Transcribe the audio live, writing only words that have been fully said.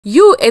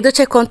YUL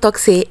EDOCHIE come talk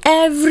say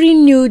every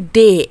new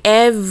day,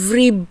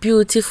 every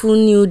beautiful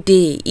new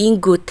day, im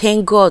go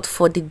thank God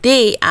for the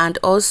day and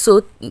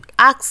also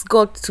ask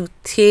God to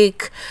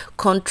take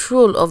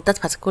control of that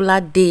particular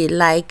day.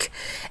 Like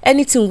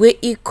anything wey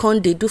e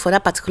con dey do for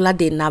that particular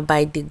day na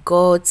by the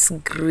God's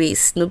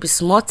grace, no be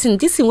small thing.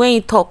 This is when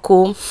you talk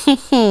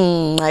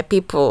my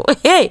people,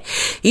 hey,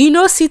 e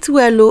no sit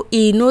well oh,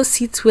 e no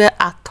sit well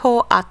at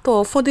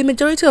all for the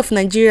majority of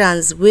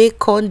Nigerians wey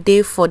con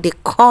dey for the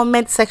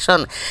comment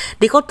section.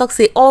 They come talk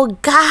say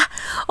oga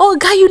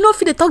you know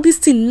fit dey talk this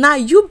thing now,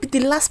 you be the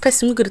last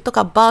person we go to talk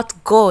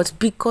about God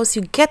because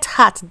you get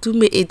heart do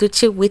May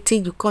Edochie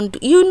wetin you can't do.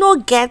 You no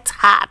get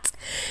heart.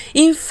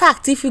 In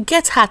fact, if you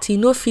get heart, you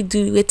know fit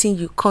do wetin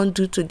you can't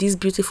do to this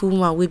beautiful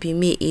woman wey be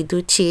May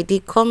Edochie. The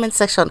comment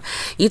section,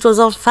 it was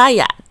on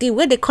fire. The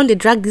way they come dey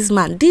drag this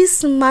man,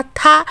 this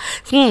matter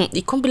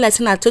it can't be like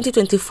saying at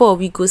 2024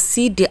 we go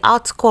see the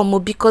outcome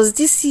because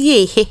this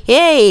year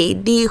hey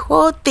the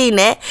whole thing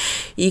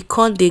it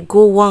can't dey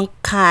go one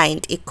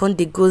kind, it can't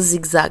dey go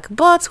zigzag.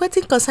 But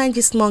wetin concern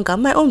this manga,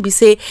 my own be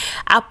say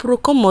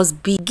aproko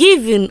must be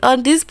given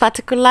on this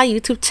particular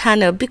YouTube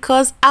channel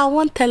because I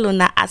won't tell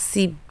una as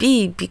e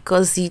be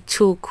because he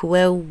choke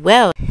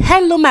well.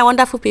 Hello my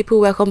wonderful people,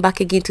 welcome back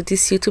again to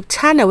this YouTube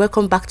channel.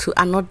 Welcome back to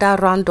another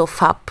round of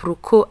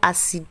aproko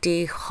as e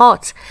dey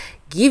hot,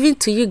 given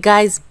to you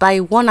guys by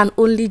one and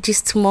only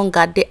Gist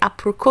Monger, the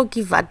aproko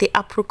giver, the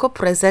aproko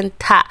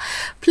presenter.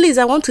 Please,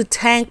 I want to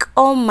thank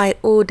all my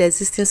old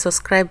existing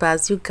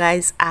subscribers. You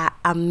guys are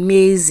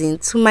amazing.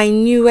 To my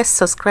newest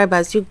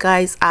subscribers, you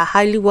guys are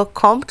highly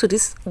welcome to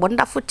this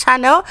wonderful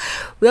channel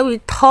where we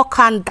talk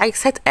and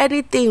dissect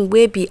anything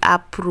wey be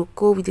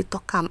aproko with the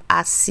talk am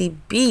as e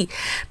be.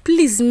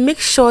 Please make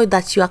sure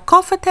that you are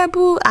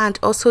comfortable and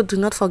also do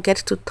not forget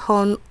to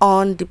turn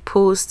on the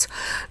post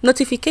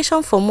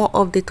notification for more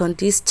updates on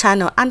this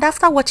channel. And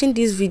after watching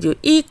this video,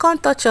 it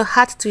can't touch your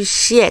heart to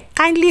share.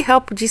 Kindly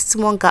help Gist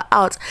Monger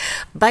out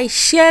by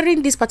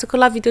sharing this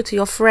particular video to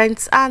your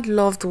friends and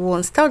loved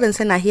ones. Tell them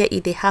say na here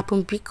it dey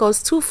happen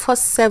because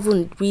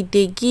 247 we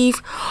dey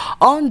give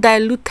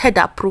undiluted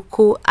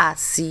aproko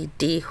as e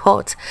dey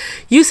hot.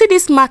 You see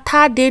this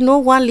matter, they no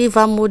one leave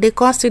am o. They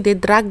can't still they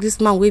drag this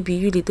man wey be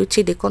YUL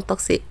EDOCHIE. They can't talk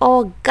say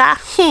oga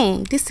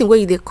this thing where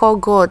you they call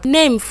God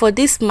name for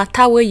this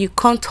matter where you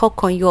can't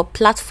talk on your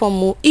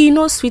platform o. E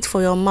no sweet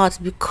for your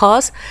mouth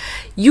because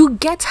you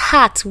get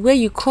heart where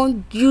you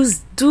can't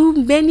do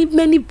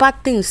many bad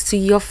things to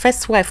your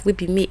first wife will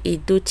be May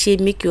Edochie,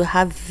 make you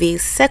have a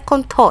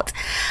second thought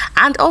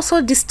and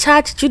also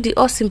discharge JUDY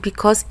AUSTIN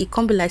because it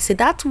can be like say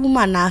that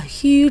woman a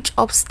huge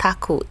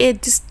obstacle, a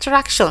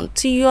distraction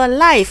to your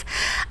life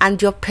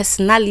and your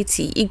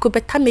personality. It go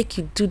better make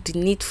you do the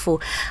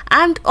needful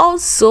and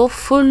also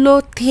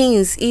follow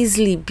things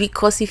easily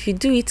because if you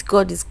do it,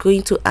 God is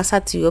going to answer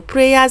to your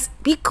prayers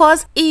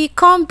because it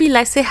can't be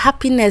like say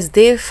happiness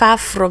they far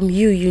from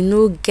you, you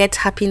know, get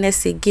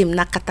happiness again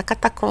na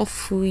katakata come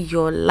full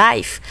your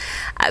life.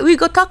 We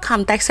go talk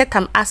and dissect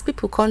them as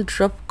people can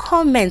drop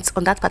comments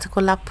on that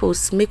particular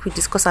post, make we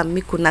discuss and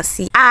make una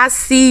see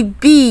as e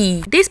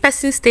be. This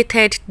person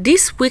stated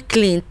this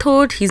weakling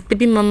told his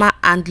baby mama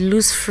and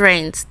loose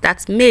friends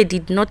that May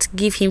did not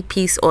give him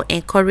peace or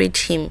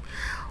encourage him.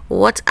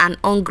 What an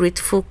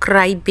ungrateful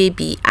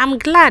crybaby. I'm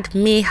glad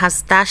May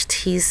has dashed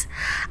his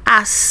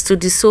ass to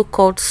the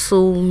so-called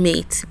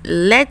soulmate.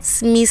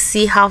 Let me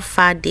see how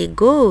far they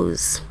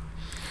goes.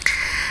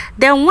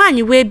 Then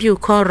one wey you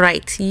can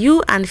write,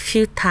 you and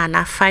filter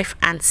na 5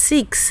 and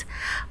 6.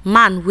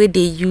 Man where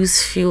they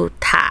use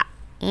filter.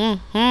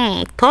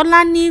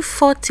 Tolani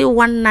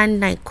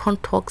 4199 con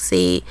talk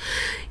say,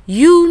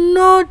 you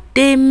know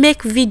they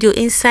make video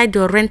inside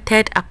your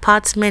rented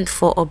apartment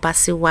for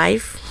Obasi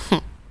wife.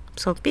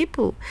 Some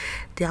people,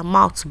 their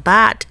mouths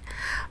bad.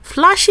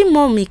 Flashy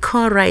mommy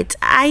can write,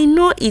 I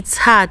know it's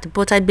hard,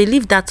 but I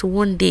believe that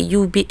one day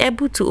you'll be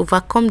able to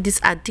overcome this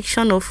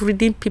addiction of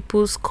reading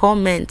people's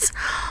comments.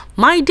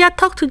 My dear,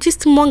 talk to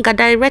Gist Monger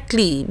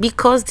directly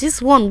because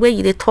this one where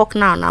you they talk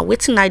now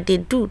waiting I they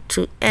do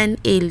to earn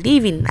a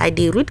living. I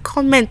they read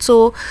comments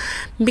so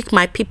make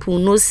my people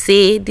know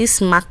say this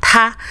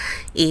matter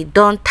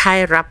don't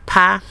tie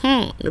rapper.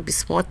 No be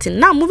small thing.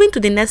 Now moving to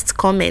the next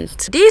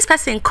comment. This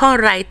person can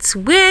write,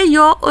 where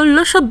your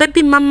Olosho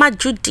baby mama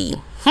Judy.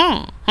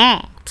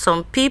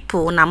 Some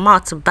people na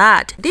mouth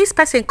bad. This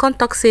person can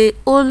talk say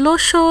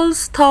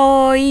Olosho's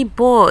toy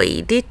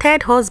boy, the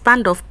third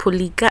husband of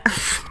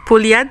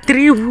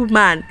polyandry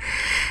woman,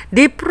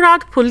 the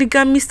proud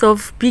polygamist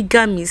of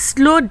bigamy.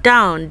 Slow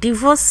down,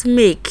 divorce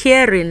May,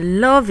 caring,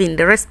 loving,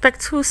 the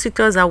respectful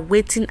suitors are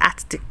waiting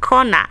at the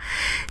corner.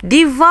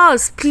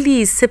 Divorce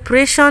please,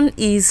 separation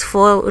is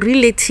for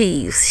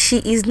relatives. She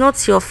is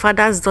not your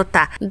father's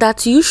daughter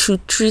that you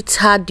should treat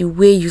her the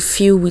way you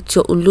feel with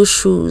your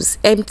Olosho's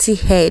empty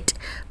head,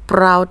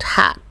 proud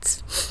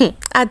heart.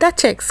 Ada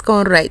checks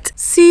con right.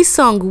 See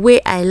song way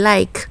I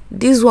like.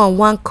 This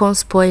one can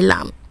spoil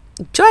am.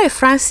 Joy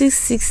Francis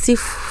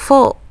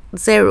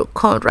 640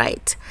 con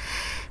right.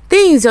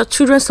 things your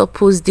children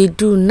suppose they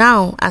do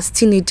now as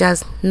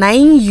teenagers,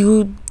 nine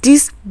you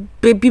this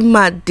baby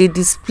man they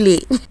display.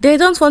 They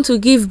don't want to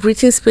give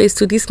breathing space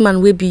to this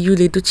man will be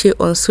YUL EDOCHIE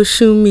on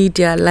social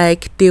media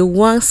like they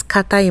want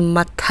scatter in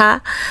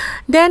matter.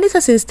 Then this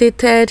person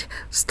stated,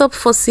 stop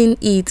forcing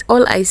it,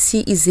 all I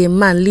see is a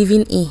man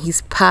living in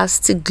his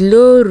past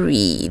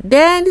glory.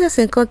 Then this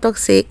person contact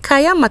say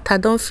kaya matter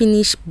don't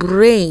finish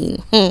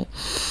brain.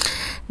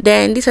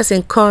 Then this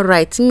person can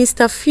write,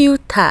 Mr.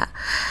 Filter,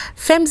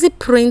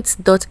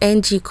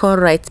 femziprint.ng can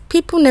write,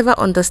 people never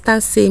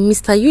understand say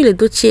Mr. YUL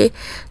EDOCHIE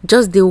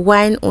just the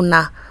wine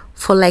una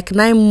for like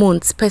 9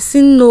 months.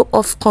 Person no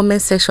off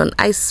comment section.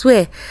 I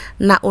swear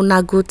na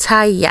una go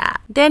tire.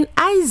 Then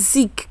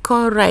Isaac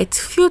can write,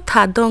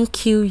 Filter don't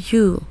kill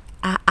you.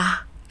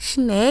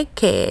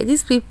 Shneke,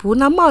 these people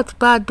na mouth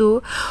bad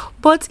though.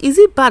 But is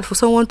it bad for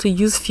someone to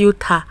use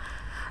filter?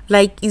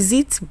 Like, is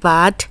it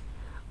bad?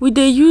 We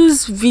dey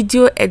use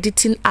video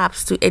editing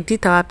apps to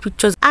edit our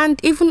pictures and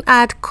even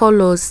add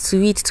colors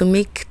to it to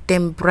make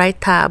them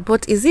brighter.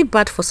 But is it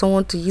bad for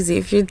someone to use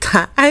a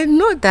filter? I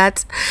know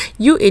that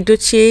YUL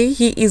EDOCHIE,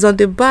 he is on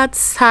the bad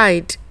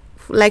side.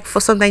 Like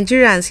for some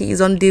Nigerians, he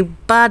is on the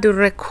bad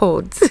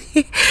record.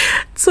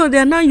 So they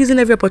are now using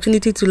every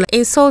opportunity to like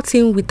insult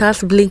him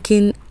without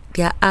blinking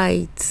their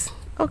eyes.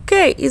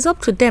 Okay, it's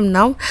up to them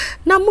now.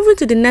 Now moving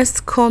to the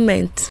next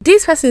comment.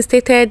 This person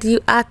stated, you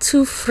are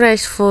too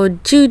fresh for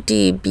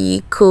Judy,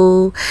 be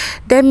cool.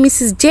 Then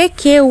Mrs.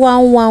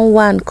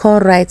 JK111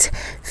 can write,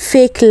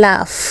 fake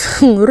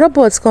laugh.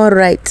 Robots can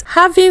write,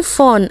 having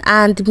fun,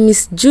 and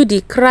Miss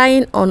Judy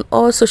crying on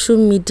all social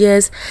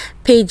media's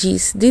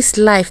pages, this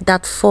life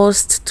that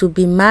forced to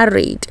be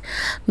married.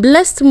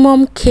 Blessed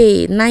Mom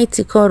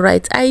K90 can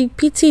write, I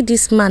pity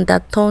this man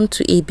that turned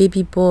to a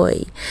baby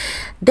boy.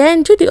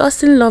 Then Judy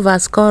Austin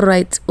lovers can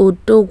write,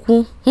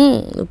 Odogu,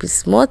 be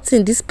smart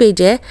in this page,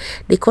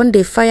 they can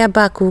they fire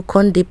back who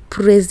can they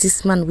praise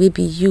this man will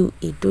be YUL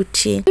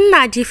EDOCHIE.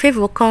 Naji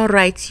Favor can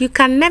write, you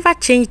can never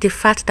change the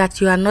fact that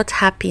you are not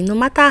happy no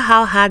matter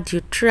how hard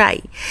you try.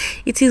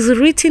 It is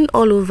written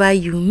all over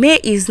you. May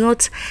is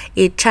not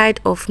a child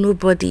of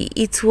nobody.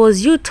 It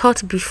was you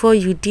taught before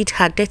you did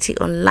her dirty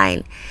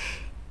online.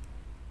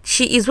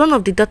 She is one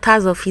of the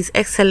daughters of His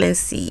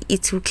Excellency.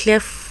 It will clear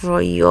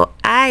for your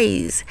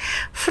eyes.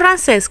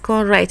 Frances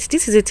can write,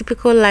 this is a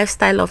typical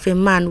lifestyle of a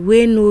man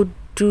where no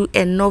do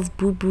enough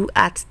boo-boo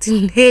at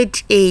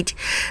teenage age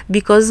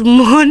because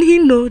money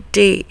no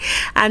day.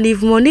 And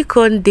if money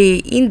con day,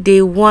 in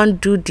day one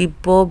do the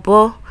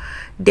bobo,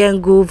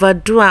 then go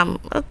overdo am.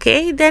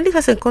 Okay, then this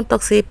person can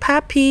talk say,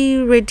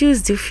 Papi,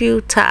 reduce the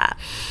filter.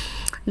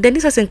 Then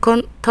this person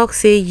can talk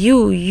say,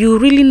 you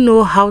really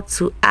know how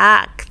to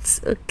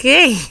act.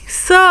 Okay,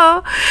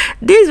 so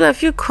these were a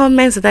few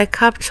comments that I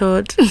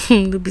captured.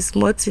 To be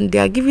smart, they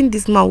are giving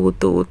this man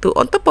woto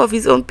on top of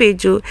his own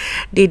page.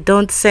 They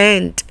don't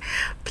send.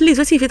 Please,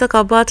 what if you talk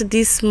about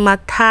this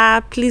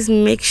matter? Please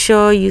make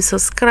sure you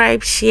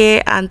subscribe,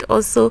 share, and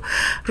also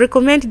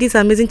recommend this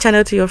amazing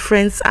channel to your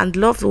friends and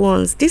loved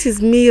ones. This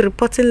is me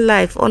reporting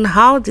live on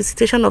how the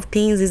situation of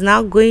things is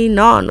now going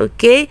on.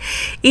 Okay,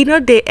 you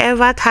know they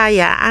ever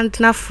tire, and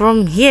now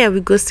from here we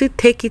go still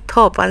take it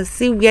up and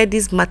see where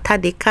this matter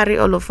they carry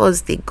all of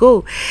us they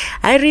go.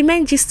 I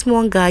remain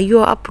Gistmonger,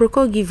 your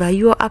aproko giver,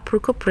 your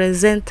aproko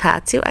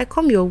presenter. Till I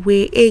come your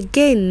way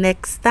again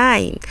next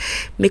time.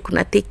 Make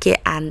una take care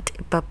and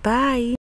bye bye.